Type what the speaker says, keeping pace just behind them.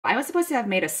I was supposed to have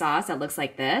made a sauce that looks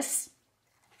like this.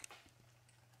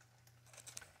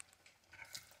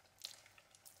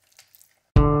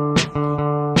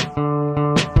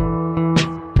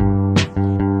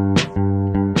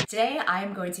 Today,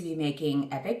 I'm going to be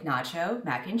making epic nacho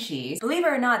mac and cheese. Believe it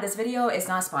or not, this video is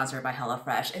not sponsored by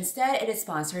HelloFresh. Instead, it is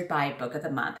sponsored by Book of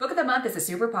the Month. Book of the Month is a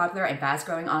super popular and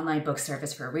fast-growing online book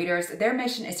service for readers. Their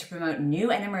mission is to promote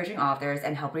new and emerging authors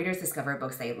and help readers discover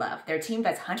books they love. Their team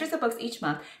vets hundreds of books each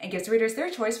month and gives readers their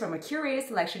choice from a curated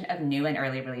selection of new and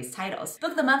early release titles.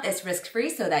 Book of the Month is risk-free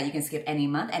so that you can skip any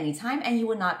month, anytime, and you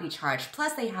will not be charged.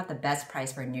 Plus, they have the best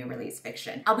price for new release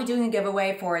fiction. I'll be doing a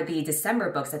giveaway for the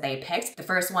December books that they picked. The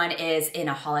first one is In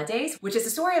a Holidays, which is a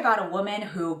story about a woman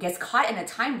who gets caught in a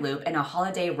time loop in a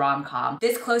holiday rom-com.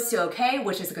 This Close to Okay,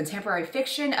 which is a contemporary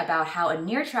fiction about how a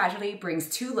near tragedy brings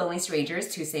two lonely strangers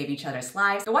to save each other's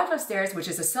lives. The Wife Upstairs, which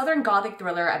is a southern gothic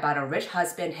thriller about a rich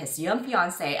husband, his young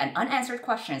fiancé, and unanswered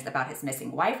questions about his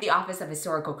missing wife. The Office of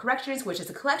Historical Corrections, which is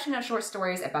a collection of short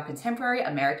stories about contemporary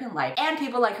American life. And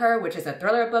People Like Her, which is a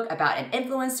thriller book about an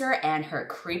influencer and her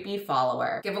creepy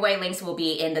follower. Giveaway links will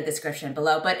be in the description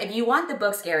below, but if you want the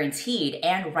books guaranteed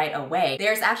and right away,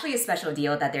 there's actually a special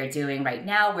deal that they're doing right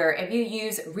now where if you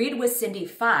use Read with Cindy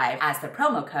 5 as the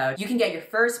promo code, you can get your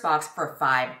first box for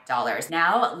 $5.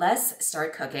 Now let's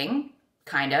start cooking.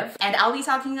 Kind of. And I'll be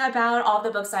talking about all the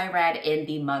books I read in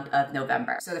the month of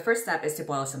November. So the first step is to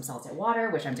boil some salted water,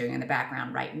 which I'm doing in the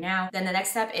background right now. Then the next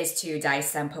step is to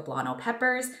dice some poblano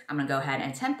peppers. I'm gonna go ahead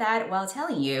and attempt that while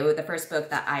telling you the first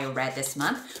book that I read this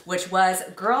month, which was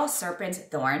Girl, Serpent,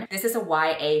 Thorn. This is a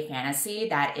YA fantasy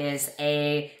that is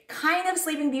a kind of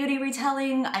Sleeping Beauty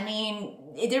retelling. I mean,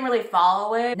 it didn't really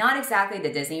follow it. Not exactly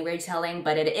the Disney retelling,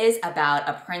 but it is about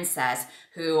a princess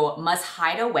who must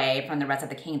hide away from the rest of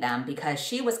the kingdom because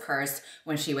she was cursed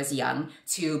when she was young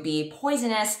to be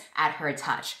poisonous at her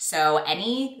touch. So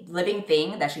any living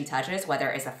thing that she touches, whether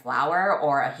it's a flower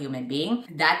or a human being,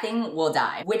 that thing will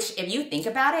die. Which, if you think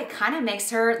about it, kind of makes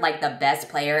her like the best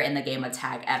player in the game of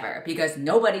tag ever because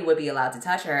nobody would be allowed to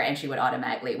touch her and she would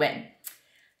automatically win.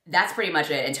 That's pretty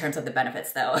much it in terms of the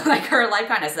benefits though. Like her life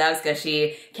kind of sucks because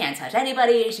she can't touch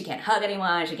anybody, she can't hug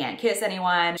anyone, she can't kiss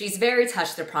anyone. She's very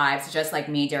touch deprived, just like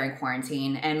me during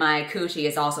quarantine. And my coochie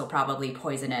is also probably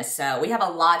poisonous, so we have a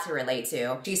lot to relate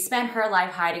to. She spent her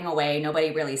life hiding away. Nobody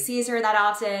really sees her that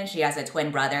often. She has a twin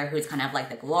brother who's kind of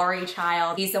like the glory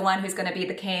child. He's the one who's gonna be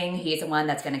the king. He's the one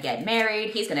that's gonna get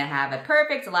married. He's gonna have a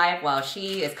perfect life while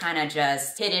she is kind of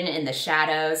just hidden in the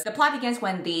shadows. The plot begins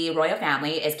when the royal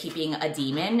family is keeping a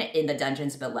demon in the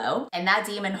dungeons below, and that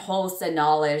demon holds the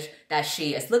knowledge that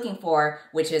she is looking for,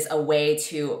 which is a way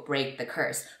to break the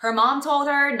curse. Her mom told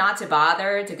her not to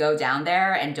bother to go down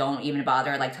there and don't even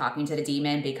bother like talking to the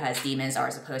demon because demons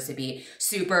are supposed to be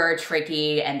super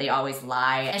tricky and they always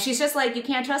lie. And she's just like, you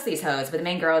can't trust these hoes. But the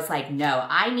main girl is like, no,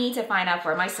 I need to find out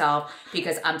for myself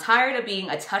because I'm tired of being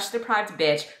a touch deprived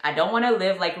bitch. I don't want to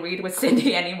live like Read with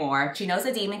Cindy anymore. She knows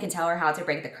the demon can tell her how to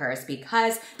break the curse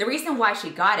because the reason why she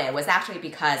got it was actually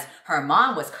because her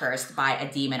mom was cursed by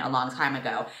a demon a long time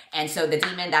ago. And so the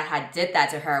demon that had did that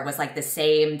to her was like the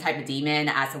same type of demon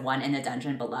as the one in the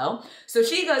dungeon below. So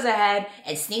she goes ahead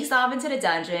and sneaks off into the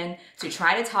dungeon to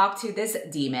try to talk to this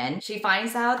demon. She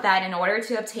finds out that in order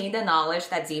to obtain the knowledge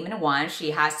that demon wants,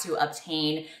 she has to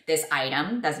obtain this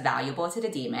item that's valuable to the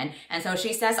demon. And so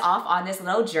she sets off on this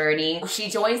little journey. She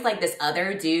joins like this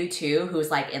other dude too, who's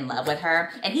like in love with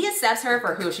her. And he accepts her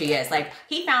for who she is. Like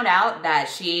he found out that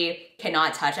she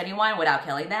cannot touch anyone without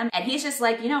killing them. And he's just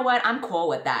like, you know what? I'm cool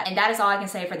with that. And that is all I can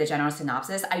say for the general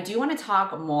synopsis. I do want to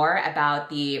talk more about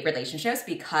the relationships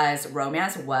because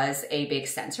romance was a big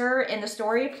center in the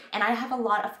story. And I have a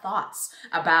lot of thoughts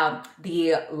about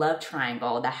the love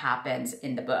triangle that happens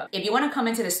in the book. If you want to come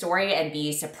into the story and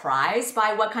be surprised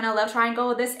by what kind of love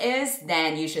triangle this is,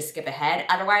 then you should skip ahead.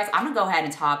 Otherwise, I'm gonna go ahead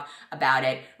and talk about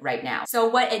it right now. So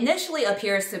what initially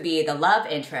appears to be the love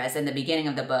interest in the beginning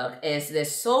of the book is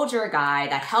this soldier guy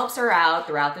that helps her out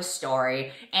throughout the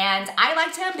story. And I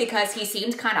liked him because he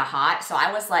seemed kind of hot, so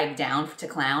I was like down to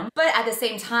clown. But at the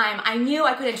same time, I knew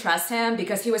I couldn't trust him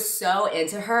because he was so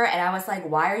into her and I was like,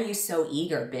 why are you so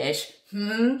eager, bitch?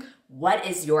 What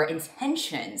is your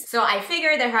intentions? So I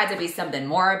figured there had to be something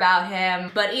more about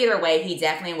him, but either way, he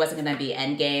definitely wasn't gonna be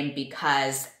endgame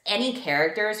because any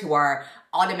characters who are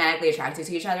automatically attracted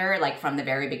to each other, like from the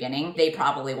very beginning, they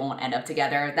probably won't end up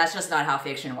together. That's just not how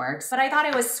fiction works. But I thought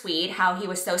it was sweet how he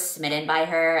was so smitten by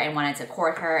her and wanted to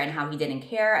court her and how he didn't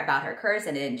care about her curse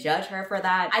and didn't judge her for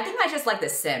that. I think I just like The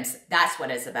Sims. That's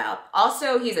what it's about.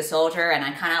 Also, he's a soldier and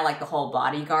I kind of like the whole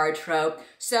bodyguard trope.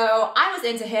 So I was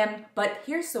into him, but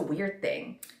here's the weird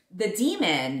thing. the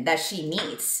demon that she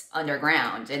meets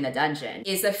underground in the dungeon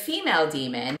is a female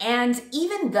demon. And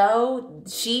even though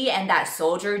she and that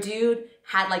soldier dude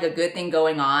had like a good thing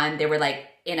going on, they were like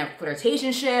in a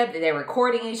flirtationship, they were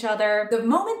courting each other. The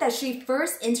moment that she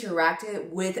first interacted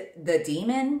with the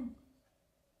demon,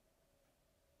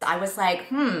 I was like,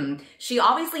 she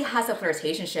obviously has a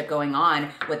flirtationship going on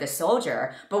with the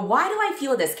soldier, but why do I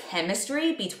feel this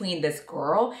chemistry between this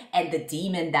girl and the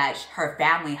demon that her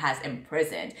family has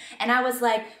imprisoned? And I was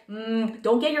like,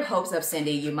 don't get your hopes up,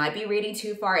 Cindy. You might be reading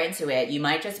too far into it. You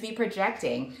might just be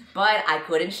projecting. But I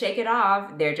couldn't shake it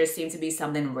off. There just seemed to be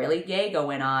something really gay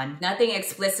going on. Nothing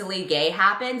explicitly gay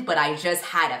happened, but I just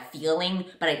had a feeling,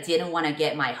 but I didn't want to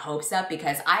get my hopes up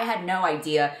because I had no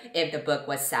idea if the book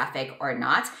was sapphic or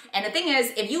not. And the thing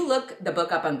is, if you look the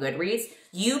book up on Goodreads,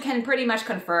 you can pretty much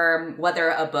confirm whether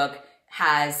a book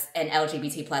has an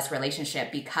LGBT plus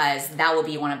relationship because that will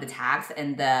be one of the tags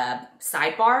in the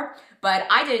sidebar. But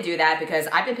I didn't do that because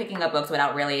I've been picking up books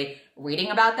without really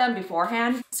reading about them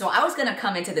beforehand. So I was gonna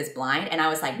come into this blind and I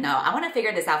was like, no, I wanna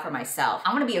figure this out for myself.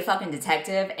 I wanna be a fucking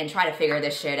detective and try to figure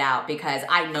this shit out because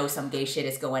I know some gay shit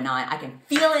is going on. I can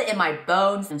feel it in my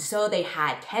bones. And so they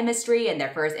had chemistry in their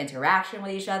first interaction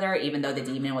with each other, even though the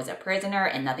demon was a prisoner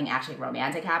and nothing actually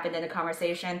romantic happened in the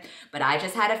conversation. But I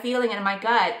just had a feeling in my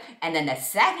gut. And then the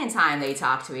second time they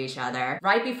talked to each other,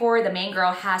 right before the main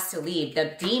girl has to leave,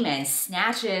 the demon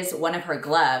snatches one of her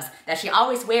gloves that she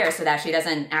always wears so that she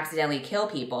doesn't accidentally kill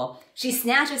people. She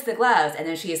snatches the gloves and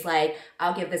then she's like,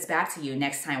 I'll give this back to you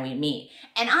next time we meet.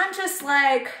 And I'm just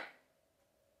like,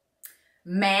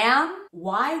 ma'am,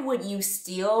 why would you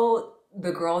steal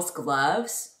the girl's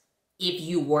gloves if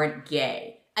you weren't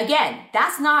gay? Again,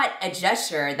 that's not a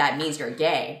gesture that means you're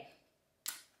gay.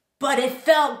 But it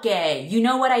felt gay. You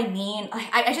know what I mean?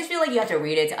 I just feel like you have to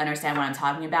read it to understand what I'm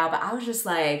talking about. But I was just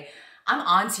like, I'm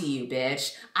onto you,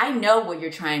 bitch. I know what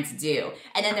you're trying to do.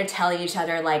 And then they're telling each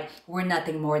other like, we're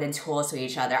nothing more than tools to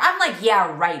each other. I'm like,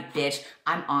 yeah, right, bitch.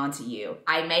 I'm onto you.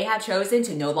 I may have chosen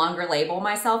to no longer label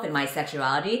myself in my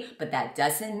sexuality, but that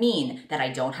doesn't mean that I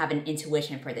don't have an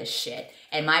intuition for this shit.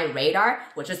 And my radar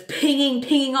was just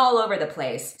pinging all over the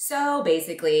place. So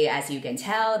basically, as you can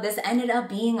tell, this ended up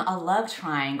being a love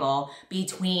triangle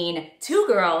between two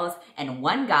girls and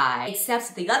one guy,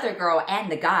 except the other girl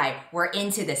and the guy were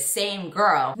into the same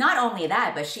girl. Not only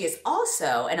that, but she is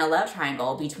also in a love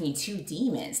triangle between two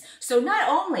demons. So not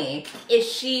only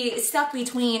is she stuck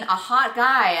between a hot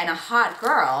guy and a hot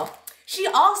girl, she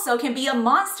also can be a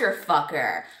monster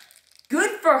fucker.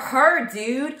 Good for her,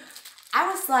 dude. I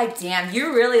was like, damn,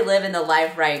 you really living the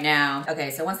life right now.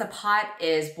 Okay, so once the pot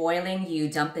is boiling, you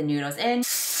dump the noodles in.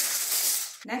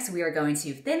 Next, we are going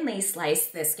to thinly slice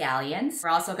the scallions. We're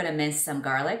also gonna mince some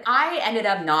garlic. I ended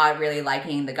up not really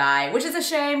liking the guy, which is a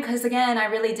shame because again, I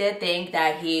really did think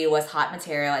that he was hot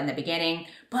material in the beginning,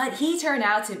 but he turned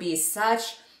out to be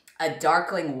such a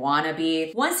darkling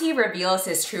wannabe. Once he reveals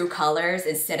his true colors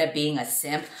instead of being a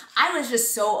simp, I was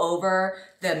just so over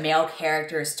the male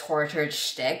character's tortured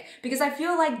shtick because I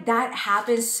feel like that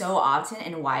happens so often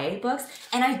in YA books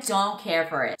and I don't care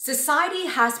for it. Society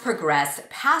has progressed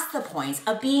past the point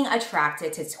of being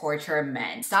attracted to torture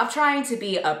men. Stop trying to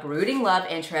be a brooding love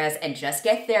interest and just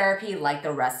get therapy like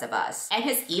the rest of us. And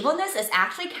his evilness is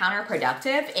actually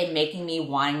counterproductive in making me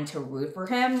wanting to root for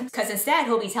him because instead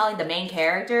he'll be telling the main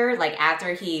character, like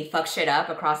after he fucks shit up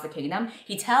across the kingdom,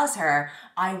 he tells her,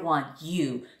 I want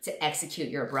you to execute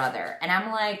your brother. And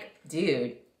I'm like,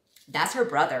 dude, that's her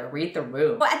brother, read the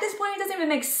room. But at this point, it doesn't even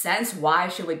make sense why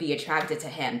she would be attracted to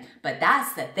him. But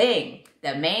that's the thing.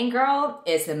 The main girl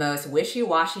is the most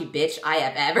wishy-washy bitch I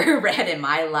have ever read in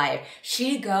my life.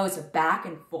 She goes back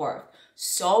and forth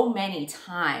so many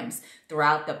times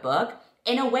throughout the book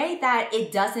in a way that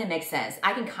it doesn't make sense.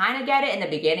 I can kind of get it in the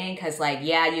beginning because like,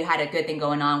 yeah, you had a good thing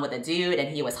going on with a dude and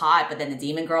he was hot, but then the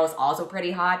demon girl is also pretty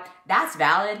hot. That's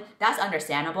valid. That's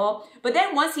understandable. But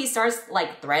then once he starts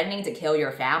like threatening to kill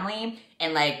your family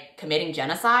and like committing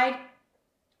genocide,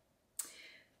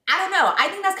 I don't know. I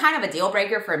think that's kind of a deal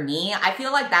breaker for me. I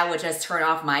feel like that would just turn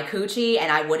off my coochie and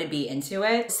I wouldn't be into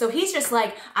it. So he's just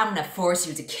like, I'm gonna force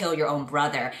you to kill your own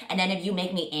brother. And then if you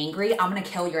make me angry, I'm gonna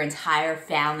kill your entire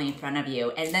family in front of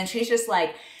you. And then she's just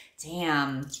like,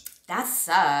 damn, that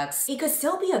sucks. He could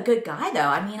still be a good guy though.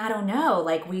 I mean, I don't know.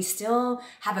 Like we still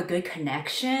have a good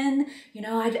connection. You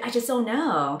know, I just don't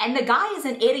know. And the guy is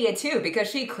an idiot too because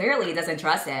she clearly doesn't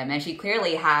trust him and she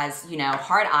clearly has, you know,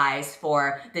 hard eyes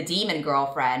for the demon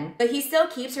girlfriend. But he still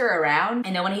keeps her around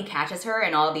and then when he catches her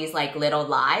in all these like little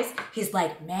lies, he's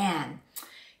like, man,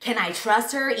 Can I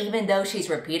trust her even though she's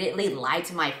repeatedly lied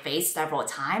to my face several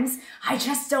times? I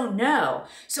just don't know.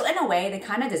 So in a way, they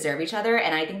kind of deserve each other,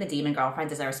 and I think the demon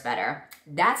girlfriend deserves better.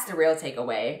 That's the real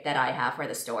takeaway that I have for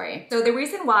the story. So the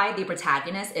reason why the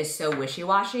protagonist is so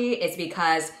wishy-washy is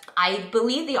because I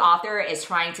believe the author is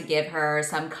trying to give her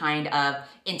some kind of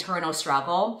internal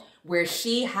struggle where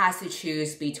she has to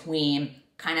choose between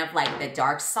kind of like the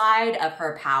dark side of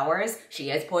her powers. She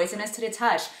is poisonous to the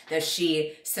touch. Does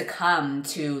she succumb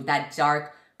to that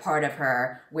dark part of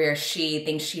her where she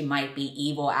thinks she might be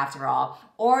evil after all?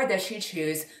 Or does she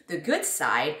choose the good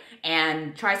side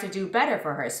and tries to do better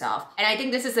for herself? And I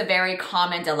think this is a very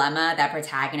common dilemma that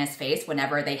protagonists face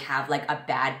whenever they have like a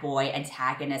bad boy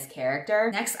antagonist character.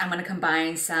 Next, I'm gonna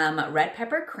combine some red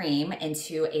pepper cream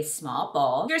into a small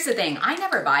bowl. Here's the thing, I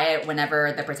never buy it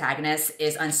whenever the protagonist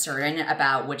is uncertain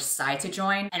about which side to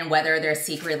join and whether they're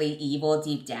secretly evil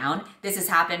deep down. This has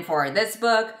happened for this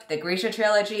book, the Grisha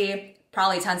trilogy,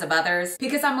 probably tons of others.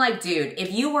 Because I'm like, dude,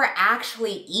 if you were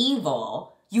actually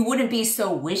evil, you wouldn't be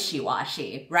so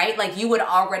wishy-washy, right? Like you would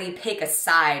already pick a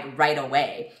side right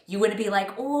away. You wouldn't be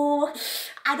like, oh,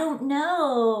 I don't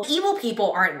know. Evil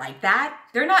people aren't like that.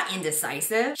 They're not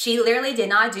indecisive. She literally did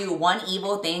not do one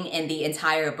evil thing in the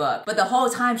entire book. But the whole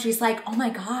time she's like, oh my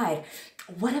God,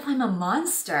 what if I'm a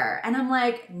monster? And I'm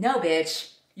like, no,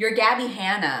 bitch, you're Gabby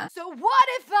Hanna. So what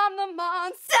if I'm the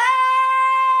monster?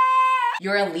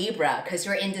 You're a Libra because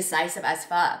you're indecisive as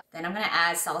fuck. Then I'm gonna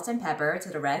add salt and pepper to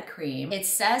the red cream. It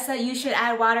says that you should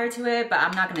add water to it, but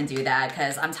I'm not gonna do that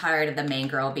because I'm tired of the main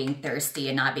girl being thirsty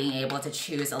and not being able to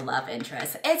choose a love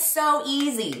interest. It's so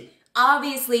easy.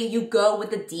 Obviously, you go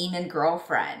with the demon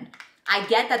girlfriend. I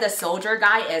get that the soldier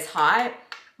guy is hot,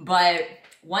 but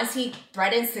once he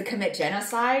threatens to commit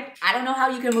genocide, I don't know how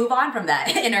you can move on from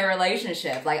that in a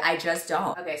relationship. Like, I just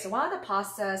don't. Okay, so while the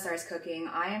pasta starts cooking,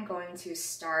 I am going to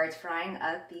start frying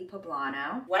up the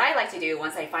poblano. What I like to do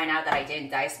once I find out that I didn't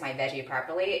dice my veggie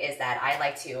properly is that I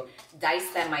like to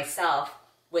dice them myself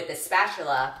with the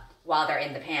spatula while they're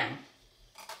in the pan.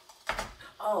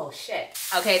 Oh shit.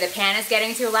 Okay, the pan is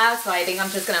getting too loud, so I think I'm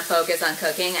just gonna focus on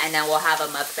cooking and then we'll have a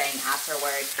mukbang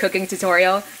afterwards. Cooking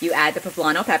tutorial, you add the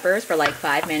poblano peppers for like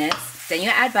 5 minutes, then you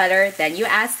add butter, then you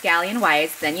add scallion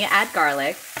whites, then you add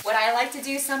garlic. What I like to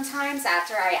do sometimes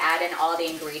after I add in all the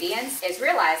ingredients is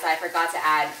realize I forgot to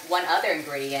add one other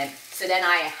ingredient, so then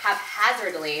I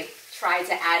haphazardly try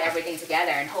to add everything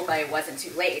together and hope I wasn't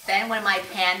too late. Then when my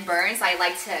pan burns, I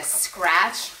like to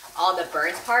scratch all the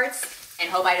burnt parts and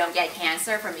hope I don't get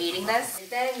cancer from eating this. And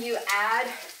then you add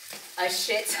a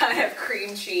shit ton of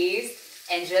cream cheese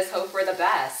and just hope for the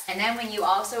best. And then when you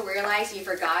also realize you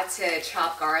forgot to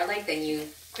chop garlic, then you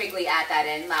quickly add that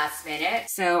in last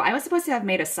minute. So I was supposed to have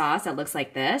made a sauce that looks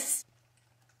like this.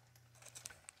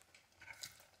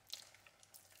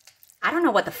 I don't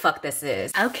know what the fuck this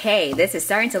is. Okay, this is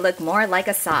starting to look more like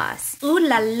a sauce. Ooh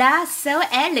la la, so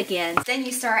elegant. Then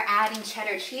you start adding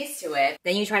cheddar cheese to it.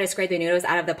 Then you try to scrape the noodles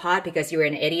out of the pot because you were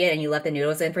an idiot and you left the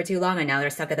noodles in for too long and now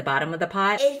they're stuck at the bottom of the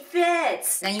pot. It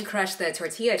fits! Then you crush the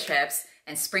tortilla chips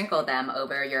and sprinkle them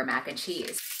over your mac and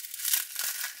cheese.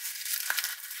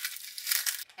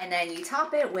 And then you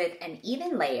top it with an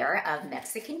even layer of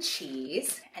Mexican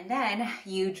cheese. And then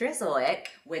you drizzle it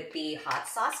with the hot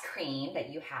sauce cream that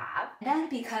you have. And then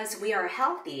because we are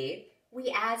healthy,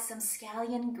 we add some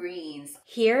scallion greens.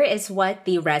 Here is what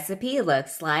the recipe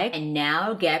looks like. And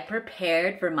now get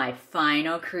prepared for my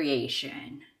final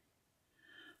creation.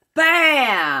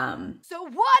 Bam! So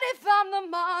what if I'm the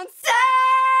monster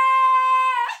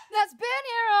that's been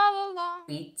here all along?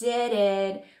 We did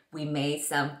it. We made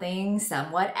something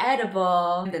somewhat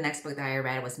edible. The next book that I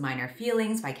read was Minor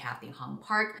Feelings by Kathy Hong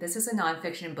Park. This is a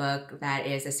nonfiction book that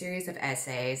is a series of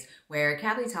essays where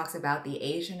Kathy talks about the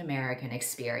Asian American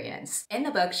experience. In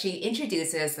the book, she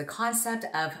introduces the concept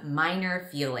of minor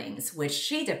feelings, which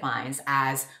she defines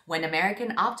as when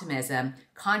American optimism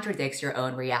contradicts your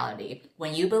own reality,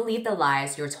 when you believe the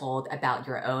lies you're told about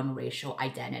your own racial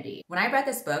identity. When I read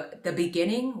this book, the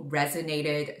beginning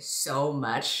resonated so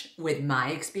much with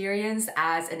my experience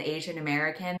as an Asian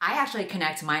American. I actually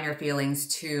connect minor feelings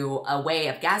to a way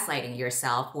of gaslighting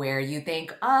yourself where you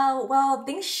think, oh, well,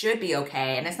 things should be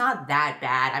okay and it's not that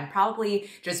bad. I'm probably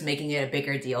just making it a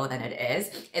bigger deal than it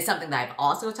is. It's something that I've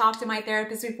also talked to my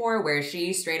therapist before where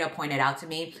she straight up pointed out to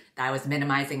me that I was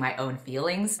minimizing my own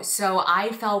feelings. So I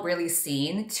felt really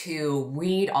seen to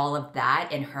read all of that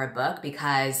in her book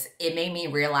because it made me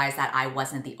realize that I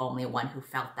wasn't the only one who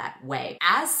felt that way.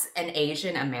 As an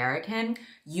Asian American,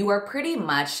 you are pretty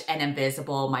much an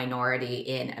invisible minority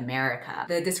in America.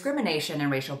 The discrimination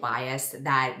and racial bias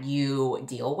that you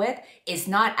deal with is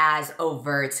not as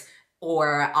overt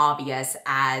or obvious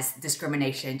as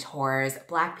discrimination towards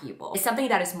Black people. It's something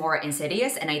that is more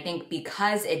insidious, and I think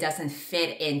because it doesn't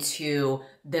fit into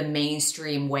the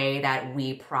mainstream way that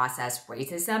we process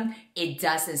racism, it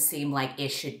doesn't seem like it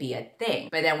should be a thing.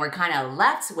 But then we're kind of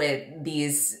left with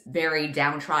these very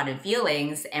downtrodden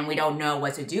feelings and we don't know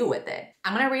what to do with it.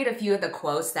 I'm gonna read a few of the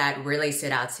quotes that really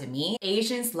stood out to me.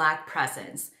 Asians lack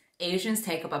presence. Asians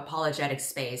take up apologetic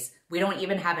space. We don't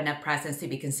even have enough presence to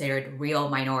be considered real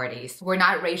minorities. We're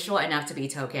not racial enough to be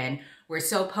token. We're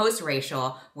so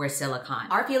post-racial, we're silicon.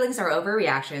 Our feelings are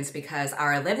overreactions because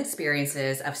our lived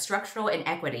experiences of structural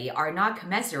inequity are not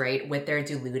commensurate with their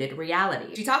diluted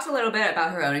reality. She talks a little bit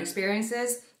about her own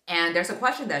experiences, and there's a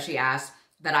question that she asked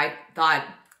that I thought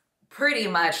pretty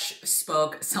much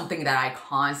spoke something that I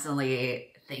constantly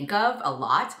think of a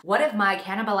lot. What if my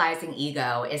cannibalizing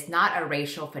ego is not a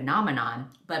racial phenomenon,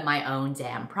 but my own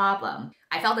damn problem?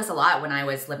 I felt this a lot when I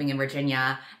was living in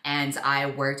Virginia and I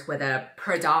worked with a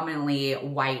predominantly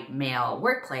white male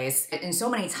workplace. And so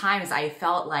many times I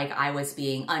felt like I was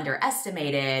being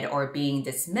underestimated or being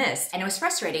dismissed. And it was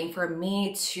frustrating for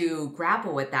me to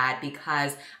grapple with that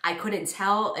because I couldn't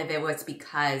tell if it was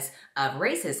because of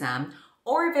racism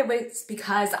or if it was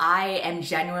because I am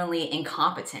genuinely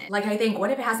incompetent. Like, I think, what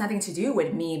if it has nothing to do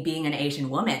with me being an Asian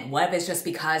woman? What if it's just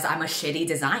because I'm a shitty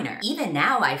designer? Even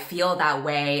now, I feel that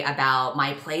way about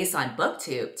my place on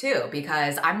BookTube too,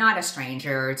 because I'm not a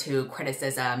stranger to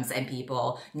criticisms and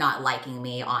people not liking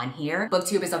me on here.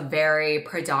 BookTube is a very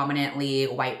predominantly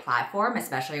white platform,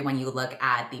 especially when you look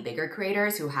at the bigger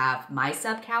creators who have my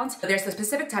sub count. But there's a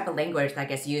specific type of language that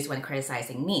gets used when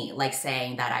criticizing me, like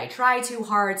saying that I try too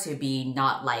hard to be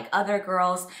not like other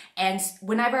girls. And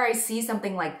whenever I see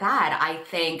something like that, I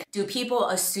think, do people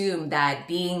assume that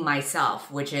being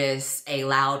myself, which is a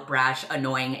loud, brash,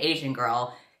 annoying Asian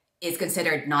girl, is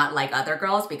considered not like other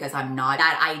girls because I'm not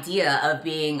that idea of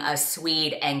being a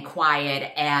sweet and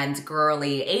quiet and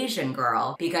girly Asian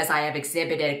girl because I have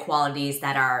exhibited qualities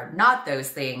that are not those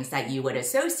things that you would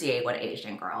associate with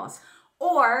Asian girls?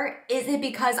 Or is it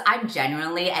because I'm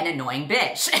genuinely an annoying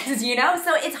bitch, you know?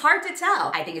 So it's hard to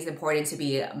tell. I think it's important to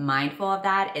be mindful of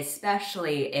that,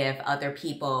 especially if other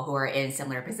people who are in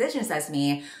similar positions as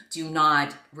me do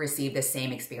not receive the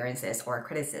same experiences or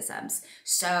criticisms.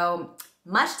 So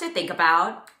much to think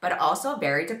about, but also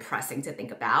very depressing to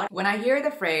think about. When I hear the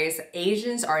phrase,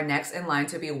 Asians are next in line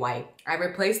to be white, I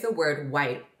replace the word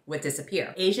white with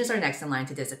disappear. Asians are next in line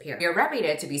to disappear. We are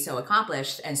reputed to be so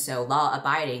accomplished and so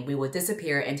law-abiding, we will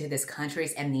disappear into this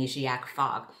country's amnesiac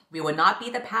fog. We will not be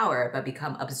the power, but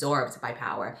become absorbed by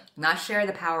power. Not share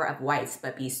the power of whites,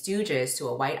 but be stooges to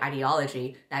a white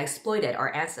ideology that exploited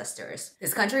our ancestors.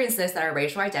 This country insists that our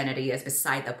racial identity is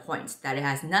beside the point, that it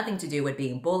has nothing to do with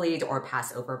being bullied or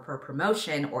passed over for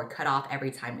promotion or cut off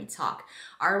every time we talk.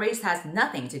 Our race has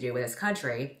nothing to do with this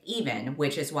country, even,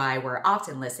 which is why we're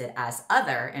often listed as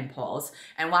other in polls,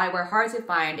 and why we're hard to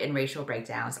find in racial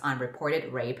breakdowns on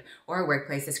reported rape or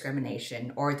workplace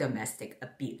discrimination or domestic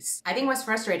abuse. I think what's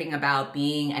frustrating about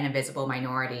being an invisible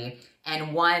minority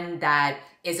and one that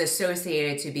is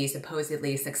associated to be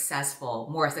supposedly successful,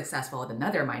 more successful than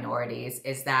other minorities,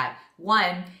 is that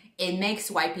one, it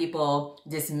makes white people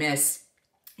dismiss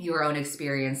your own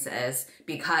experiences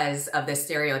because of the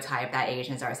stereotype that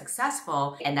Asians are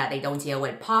successful and that they don't deal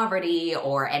with poverty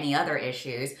or any other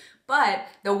issues. But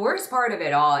the worst part of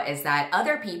it all is that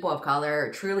other people of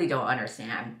color truly don't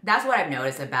understand. That's what I've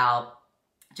noticed about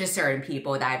just certain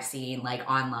people that I've seen like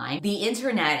online. The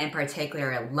internet in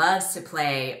particular loves to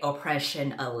play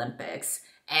Oppression Olympics.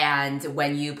 And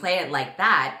when you play it like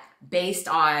that, based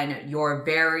on your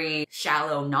very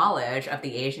shallow knowledge of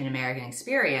the Asian American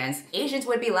experience, Asians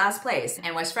would be last place.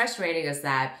 And what's frustrating is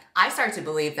that I start to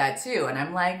believe that too. And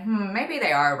I'm like, maybe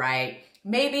they are right.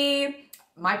 Maybe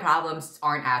my problems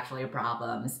aren't actually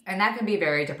problems. And that can be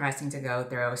very depressing to go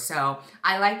through. So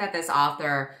I like that this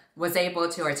author was able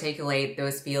to articulate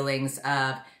those feelings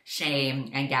of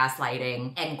shame and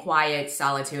gaslighting and quiet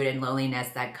solitude and loneliness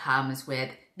that comes with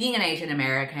being an Asian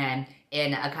American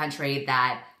in a country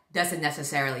that doesn't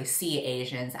necessarily see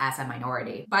Asians as a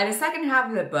minority. By the second half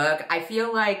of the book, I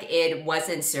feel like it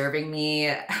wasn't serving me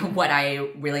what I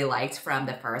really liked from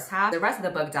the first half. The rest of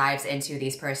the book dives into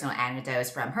these personal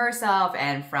anecdotes from herself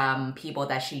and from people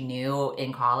that she knew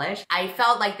in college. I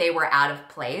felt like they were out of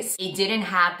place. It didn't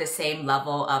have the same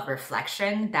level of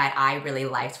reflection that I really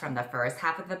liked from the first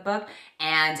half of the book.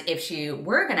 And if she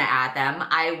were gonna add them,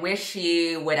 I wish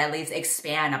she would at least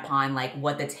expand upon like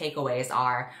what the takeaways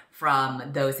are from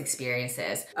those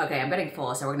experiences. Okay, I'm getting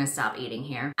full, so we're gonna stop eating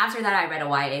here. After that, I read a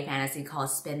YA fantasy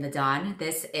called Spin the Dawn.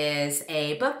 This is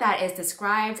a book that is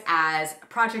described as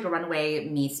Project Runway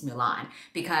meets Mulan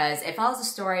because it follows a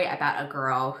story about a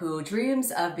girl who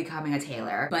dreams of becoming a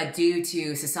tailor, but due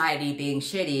to society being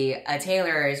shitty, a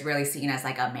tailor is really seen as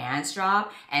like a man's job,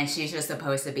 and she's just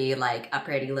supposed to be like a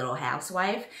pretty little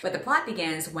housewife. But the plot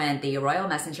begins when the royal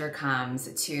messenger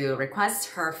comes to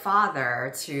request her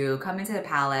father to come into the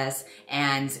palace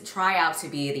and try out to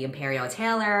be the imperial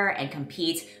tailor and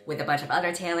compete with a bunch of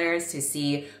other tailors to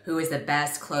see who is the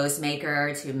best clothes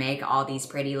maker to make all these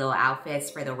pretty little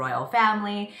outfits for the royal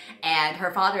family. And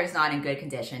her father is not in good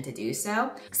condition to do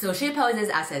so. So she poses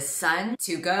as his son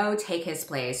to go take his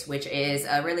place, which is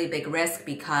a really big risk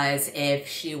because if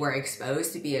she were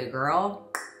exposed to be a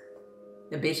girl,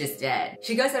 the bitch is dead.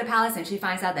 She goes to the palace and she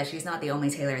finds out that she's not the only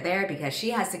tailor there because she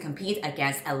has to compete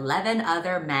against 11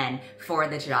 other men for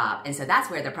the job. And so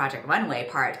that's where the Project Runway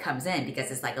part comes in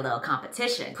because it's like a little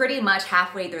competition. Pretty much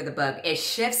halfway through the book, it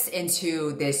shifts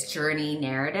into this journey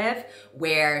narrative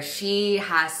where she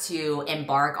has to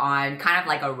embark on kind of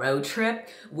like a road trip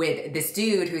with this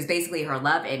dude who's basically her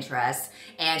love interest.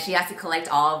 And she has to collect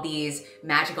all of these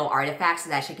magical artifacts so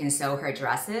that she can sew her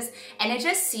dresses. And it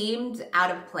just seemed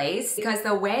out of place because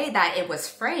the way that it was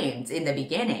framed in the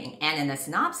beginning and in the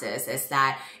synopsis is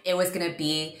that it was gonna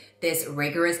be this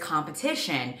rigorous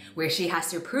competition where she has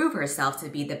to prove herself to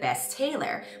be the best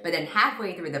tailor. But then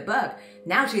halfway through the book,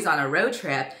 now she's on a road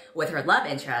trip with her love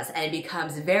interest and it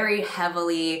becomes very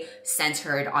heavily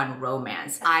centered on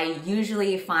romance. I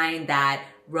usually find that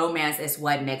romance is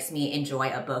what makes me enjoy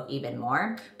a book even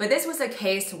more. But this was a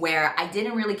case where I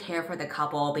didn't really care for the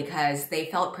couple because they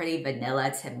felt pretty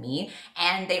vanilla to me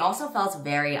and they also felt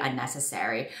very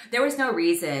unnecessary. There was no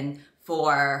reason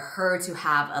for her to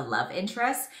have a love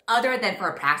interest other than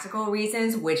for practical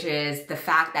reasons, which is the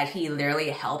fact that he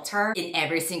literally helped her in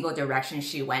every single direction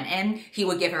she went in. He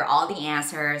would give her all the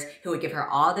answers, he would give her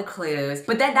all the clues,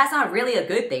 but then that's not really a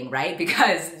good thing, right?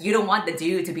 Because you don't want the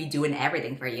dude to be doing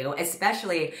everything for you,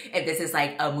 especially if this is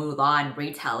like a Mulan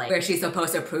retelling where she's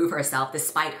supposed to prove herself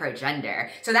despite her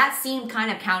gender. So that seemed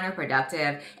kind of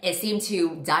counterproductive. It seemed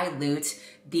to dilute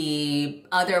the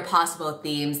other possible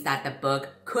themes that the book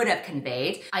could have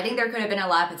conveyed. I think there could have been a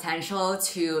lot of potential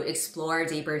to explore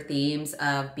deeper themes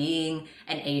of being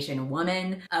an Asian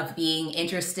woman, of being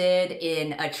interested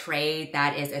in a trade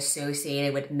that is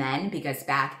associated with men, because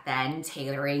back then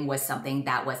tailoring was something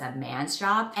that was a man's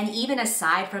job. And even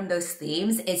aside from those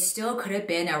themes, it still could have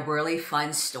been a really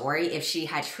fun story if she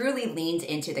had truly leaned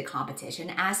into the competition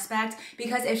aspect,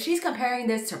 because if she's comparing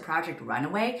this to Project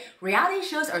Runway, reality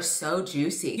shows are so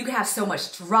juicy. You can have so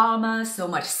much drama, so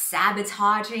much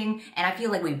sabotaging, and I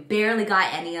feel like we barely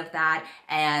got any of that,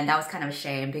 and that was kind of a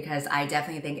shame because I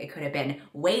definitely think it could have been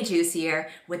way juicier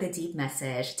with a deep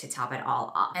message to top it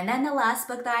all off. And then the last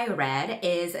book that I read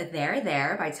is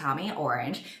There by Tommy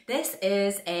Orange. This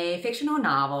is a fictional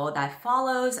novel that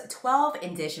follows 12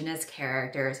 Indigenous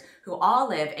characters who all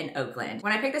live in Oakland.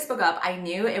 When I picked this book up, I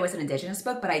knew it was an Indigenous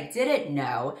book, but I didn't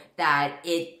know that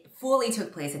it fully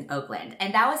took place in Oakland.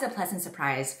 And that was a pleasant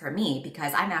surprise for me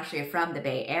because I'm actually from the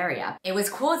Bay Area. It was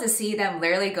cool to see them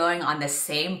literally going on the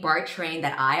same BART train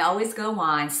that I always go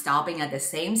on, stopping at the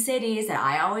same cities that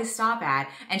I always stop at,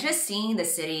 and just seeing the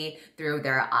city through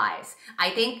their eyes.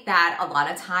 I think that a lot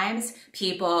of times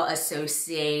people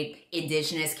associate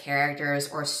Indigenous characters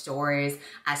or stories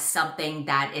as something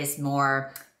that is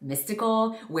more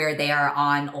mystical, where they are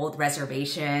on old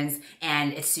reservations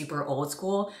and it's super old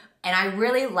school. And I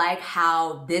really like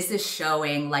how this is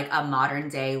showing like a modern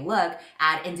day look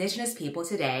at Indigenous people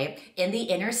today in the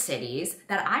inner cities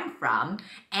that I'm from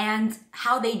and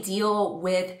how they deal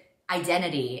with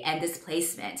identity and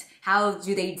displacement. How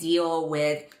do they deal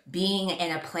with being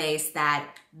in a place that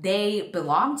they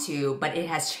belong to, but it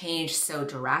has changed so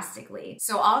drastically.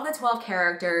 So all the 12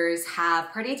 characters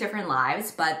have pretty different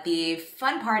lives, but the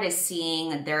fun part is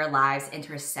seeing their lives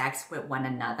intersect with one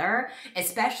another,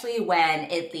 especially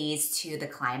when it leads to the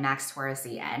climax towards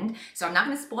the end. So I'm not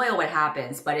gonna spoil what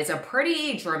happens, but it's a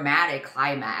pretty dramatic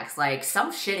climax. Like,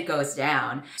 some shit goes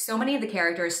down. So many of the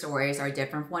characters' stories are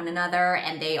different from one another,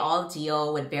 and they all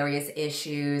deal with various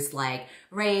issues like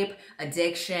rape,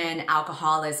 addiction,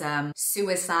 alcoholism,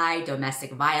 suicide,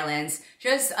 domestic violence,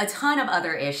 just a ton of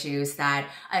other issues that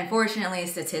unfortunately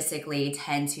statistically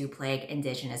tend to plague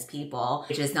Indigenous people,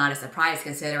 which is not a surprise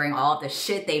considering all of the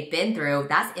shit they've been through.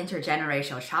 That's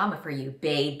intergenerational trauma for you,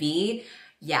 baby.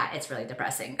 Yeah, it's really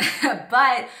depressing.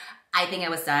 But I think it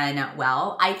was done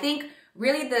well. I think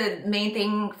Really, the main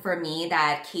thing for me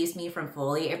that keeps me from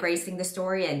fully embracing the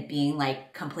story and being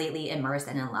like completely immersed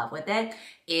and in love with it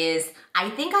is I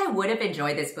think I would have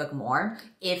enjoyed this book more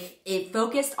if it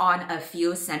focused on a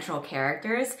few central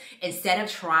characters instead of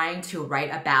trying to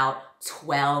write about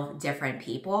 12 different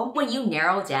people. When you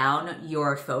narrow down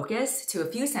your focus to a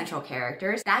few central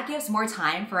characters, that gives more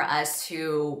time for us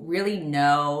to really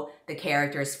know the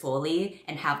characters fully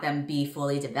and have them be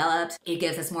fully developed. It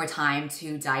gives us more time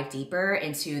to dive deeper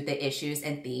into the issues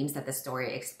and themes that the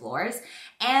story explores.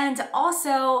 And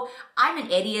also, I'm an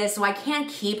idiot, so I can't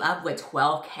keep up with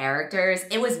 12 characters.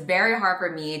 It was very hard for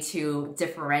me to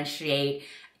differentiate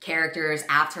characters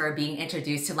after being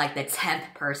introduced to like the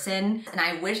 10th person. And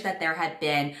I wish that there had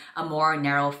been a more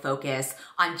narrow focus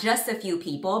on just a few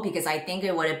people, because I think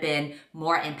it would have been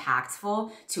more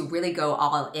impactful to really go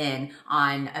all in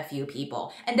on a few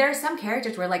people. And there are some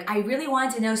characters where like I really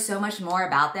wanted to know so much more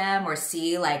about them or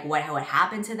see like what would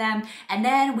happen to them. And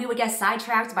then we would get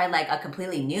sidetracked by like a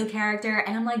completely new character.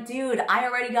 And I'm like, dude, I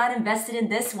already got invested in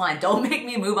this one. Don't make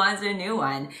me move on to a new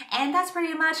one. And that's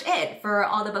pretty much it for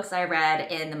all the books I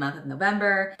read in the month of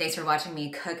November. Thanks for watching me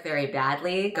cook very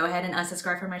badly. Go ahead and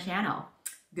unsubscribe from my channel.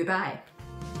 Goodbye.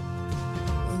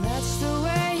 Well, that's the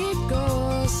way it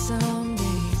goes.